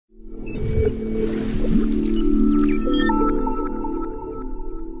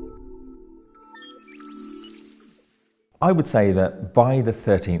I would say that by the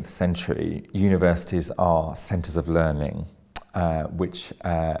 13th century, universities are centres of learning, which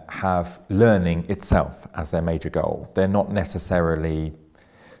have learning itself as their major goal. They're not necessarily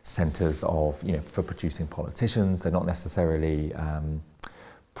centres of, for producing politicians. They're not necessarily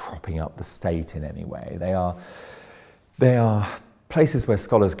propping up the state in any way. They are places where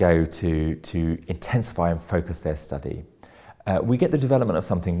scholars go to intensify and focus their study. We get the development of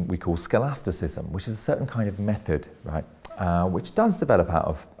something we call scholasticism, which is a certain kind of method, right, which does develop out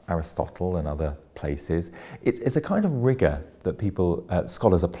of Aristotle and other places. It's a kind of rigour that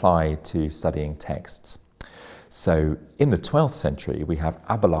scholars apply to studying texts. So in the 12th century, we have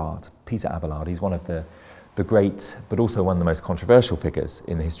Abelard, Peter Abelard. He's one of the great, but also one of the most controversial figures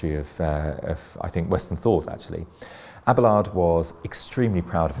in the history of I think, Western thought, actually. Abelard was extremely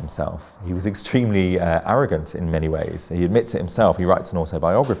proud of himself. He was extremely arrogant in many ways. He admits it himself. He writes an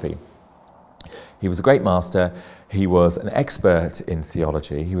autobiography. He was a great master. He was an expert in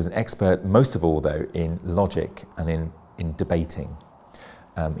theology. He was an expert, most of all, though, in logic and in debating.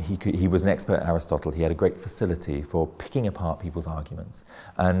 He was an expert at Aristotle. He had a great facility for picking apart people's arguments.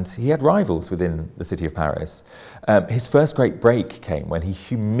 And he had rivals within the city of Paris. His first great break came when he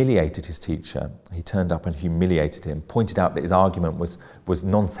humiliated his teacher. He turned up and humiliated him, pointed out that his argument was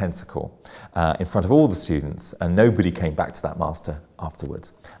nonsensical in front of all the students, and nobody came back to that master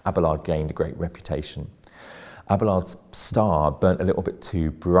afterwards. Abelard gained a great reputation. Abelard's star burnt a little bit too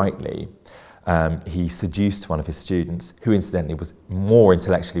brightly. He seduced one of his students, who incidentally was more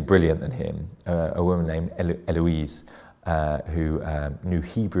intellectually brilliant than him, a woman named Eloise, who knew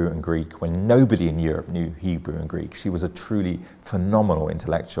Hebrew and Greek when nobody in Europe knew Hebrew and Greek. She was a truly phenomenal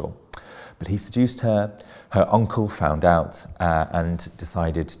intellectual. But he seduced her. Her uncle found out and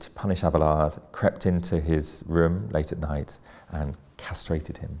decided to punish Abelard, crept into his room late at night and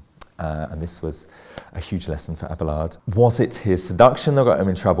castrated him. And this was a huge lesson for Abelard. Was it his seduction that got him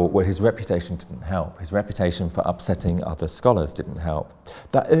in trouble? Well, his reputation didn't help. His reputation for upsetting other scholars didn't help.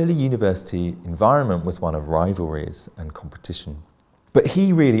 That early university environment was one of rivalries and competition. But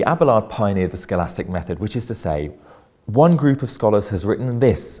Abelard pioneered the scholastic method, which is to say, one group of scholars has written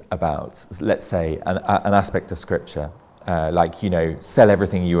this about, let's say, an aspect of Scripture. Sell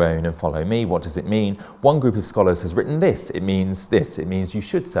everything you own and follow me. What does it mean? One group of scholars has written this. It means this. It means you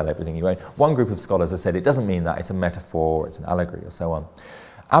should sell everything you own. One group of scholars has said it doesn't mean that. It's a metaphor, it's an allegory, or so on.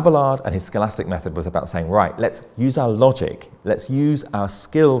 Abelard and his scholastic method was about saying, right, let's use our logic, let's use our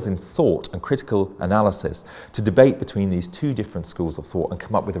skills in thought and critical analysis to debate between these two different schools of thought and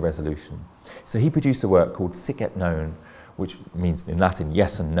come up with a resolution. So he produced a work called Sic et Non, which means in Latin,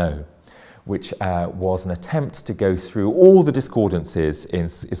 yes and no, which was an attempt to go through all the discordances in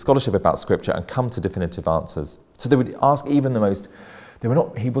scholarship about Scripture and come to definitive answers. So they would ask even the most,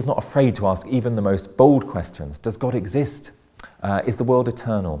 he was not afraid to ask even the most bold questions. Does God exist? Is the world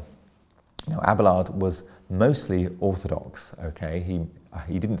eternal? Abelard was mostly orthodox, okay?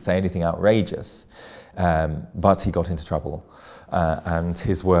 He didn't say anything outrageous, but he got into trouble. And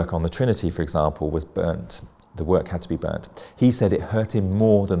his work on the Trinity, for example, was burnt. The work had to be burnt. He said it hurt him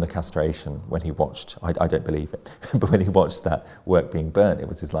more than the castration when he watched, I don't believe it, but when he watched that work being burnt, it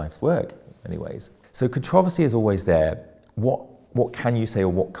was his life's work in many ways. So controversy is always there. What can you say or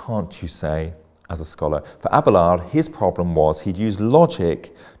what can't you say as a scholar? For Abelard, his problem was he'd used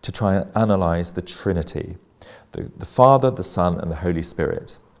logic to try and analyse the Trinity, the Father, the Son and the Holy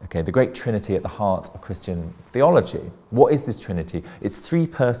Spirit. Okay, the great Trinity at the heart of Christian theology. What is this Trinity? It's three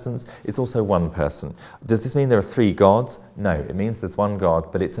persons, it's also one person. Does this mean there are three gods? No, it means there's one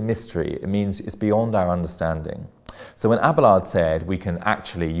God, but it's a mystery. It means it's beyond our understanding. So when Abelard said we can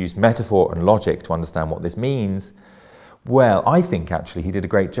actually use metaphor and logic to understand what this means, well, I think actually he did a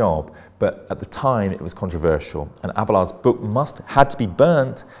great job, but at the time it was controversial, and Abelard's book had to be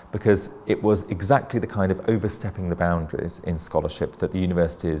burnt because it was exactly the kind of overstepping the boundaries in scholarship that the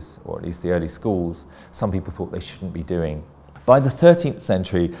universities, or at least the early schools, some people thought they shouldn't be doing. By the 13th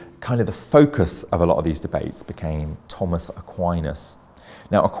century, kind of the focus of a lot of these debates became Thomas Aquinas.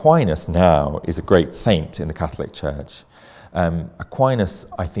 Now, Aquinas now is a great saint in the Catholic Church. Aquinas,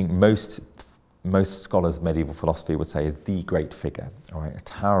 I think most scholars of medieval philosophy would say is the great figure, all right, a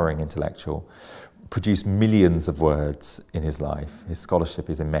towering intellectual, produced millions of words in his life. His scholarship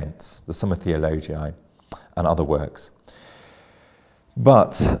is immense, the Summa Theologiae and other works.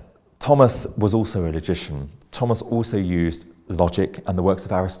 But Thomas was also a logician. Thomas also used logic and the works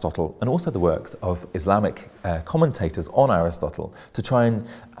of Aristotle and also the works of Islamic commentators on Aristotle to try and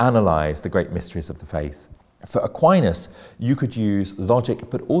analyse the great mysteries of the faith. For Aquinas, you could use logic,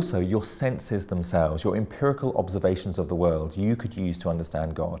 but also your senses themselves, your empirical observations of the world, you could use to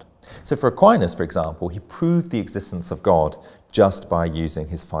understand God. So for Aquinas, for example, he proved the existence of God just by using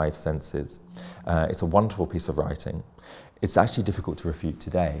his 5 senses. It's a wonderful piece of writing. It's actually difficult to refute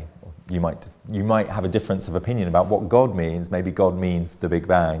today. You might have a difference of opinion about what God means. Maybe God means the Big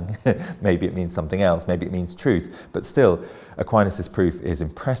Bang. Maybe it means something else. Maybe it means truth. But still, Aquinas' proof is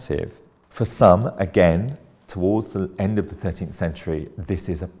impressive. For some, again, towards the end of the 13th century, this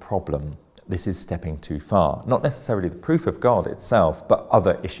is a problem. This is stepping too far. Not necessarily the proof of God itself, but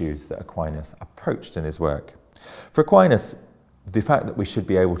other issues that Aquinas approached in his work. For Aquinas, the fact that we should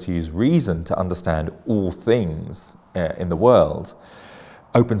be able to use reason to understand all things in the world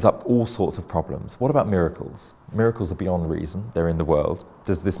opens up all sorts of problems. What about miracles? Miracles are beyond reason. They're in the world.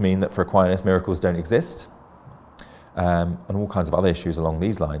 Does this mean that for Aquinas, miracles don't exist? And all kinds of other issues along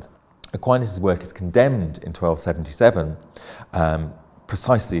these lines. Aquinas' work is condemned in 1277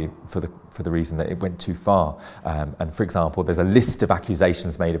 precisely for the reason that it went too far. And for example, there's a list of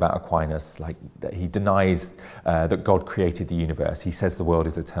accusations made about Aquinas, like that he denies that God created the universe. He says the world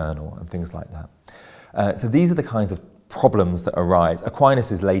is eternal and things like that. So these are the kinds of problems that arise.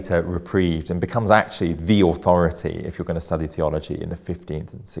 Aquinas is later reprieved and becomes actually the authority if you're going to study theology in the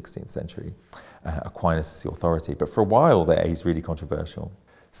 15th and 16th century. Aquinas is the authority, but for a while there he's really controversial.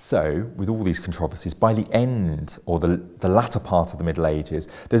 So, with all these controversies, by the end, or the latter part of the Middle Ages,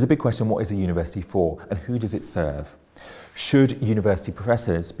 there's a big question: what is a university for, and who does it serve? Should university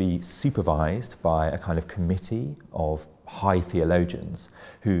professors be supervised by a kind of committee of high theologians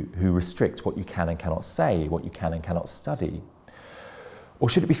who restrict what you can and cannot say, what you can and cannot study? Or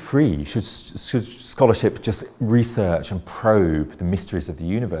should it be free? Should scholarship just research and probe the mysteries of the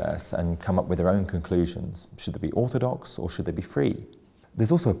universe and come up with their own conclusions? Should they be orthodox, or should they be free?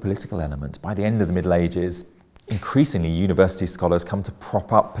 There's also a political element. By the end of the Middle Ages, increasingly university scholars come to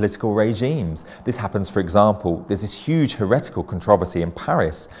prop up political regimes. This happens, for example, there's this huge heretical controversy in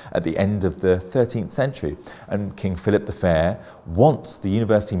Paris at the end of the 13th century, and King Philip the Fair wants the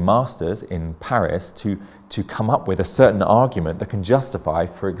university masters in Paris to come up with a certain argument that can justify,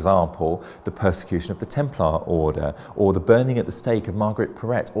 for example, the persecution of the Templar order, or the burning at the stake of Margaret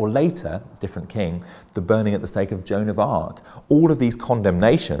Porete, or later, different king, the burning at the stake of Joan of Arc. All of these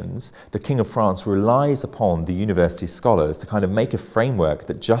condemnations, the King of France relies upon the university scholars to kind of make a framework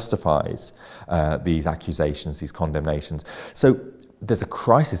that justifies these accusations, these condemnations. So there's a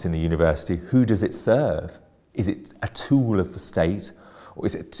crisis in the university. Who does it serve? Is it a tool of the state? Or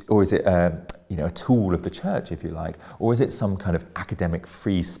is it a tool of the church, if you like? Or is it some kind of academic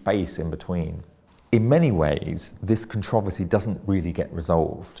free space in between? In many ways, this controversy doesn't really get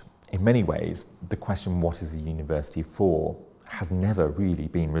resolved. In many ways, the question, what is a university for, has never really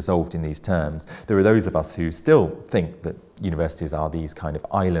been resolved in these terms. There are those of us who still think that universities are these kind of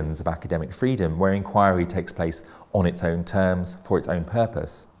islands of academic freedom where inquiry takes place on its own terms, for its own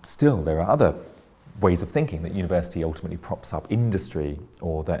purpose. Still, there are other ways of thinking that university ultimately props up industry,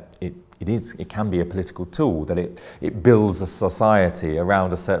 or that it can be a political tool, that it builds a society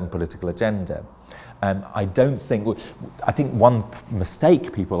around a certain political agenda. I think one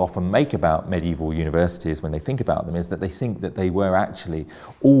mistake people often make about medieval universities when they think about them is that they think that they were actually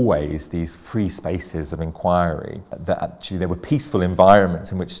always these free spaces of inquiry, that actually they were peaceful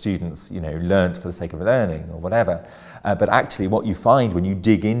environments in which students, learnt for the sake of learning or whatever. But actually what you find when you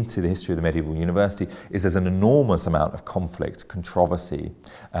dig into the history of the medieval university is there's an enormous amount of conflict, controversy.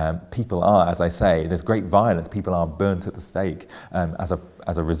 People are, as I say, there's great violence. People are burnt at the stake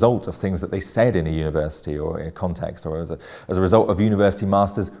as a result of things that they said in a university or in a context, or as a result of university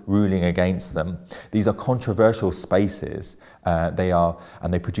masters ruling against them. These are controversial spaces.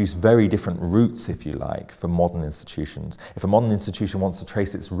 They produce very different roots, if you like, for modern institutions. If a modern institution wants to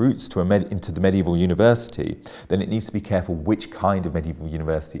trace its roots into the medieval university, then it needs to be careful which kind of medieval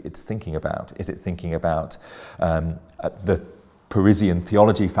university it's thinking about. Is it thinking about the Parisian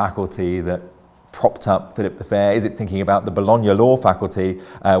theology faculty that propped up Philip the Fair? Is it thinking about the Bologna law faculty,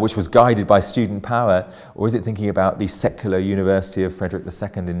 which was guided by student power? Or is it thinking about the secular University of Frederick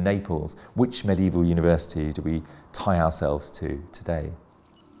II in Naples? Which medieval university do we tie ourselves to today?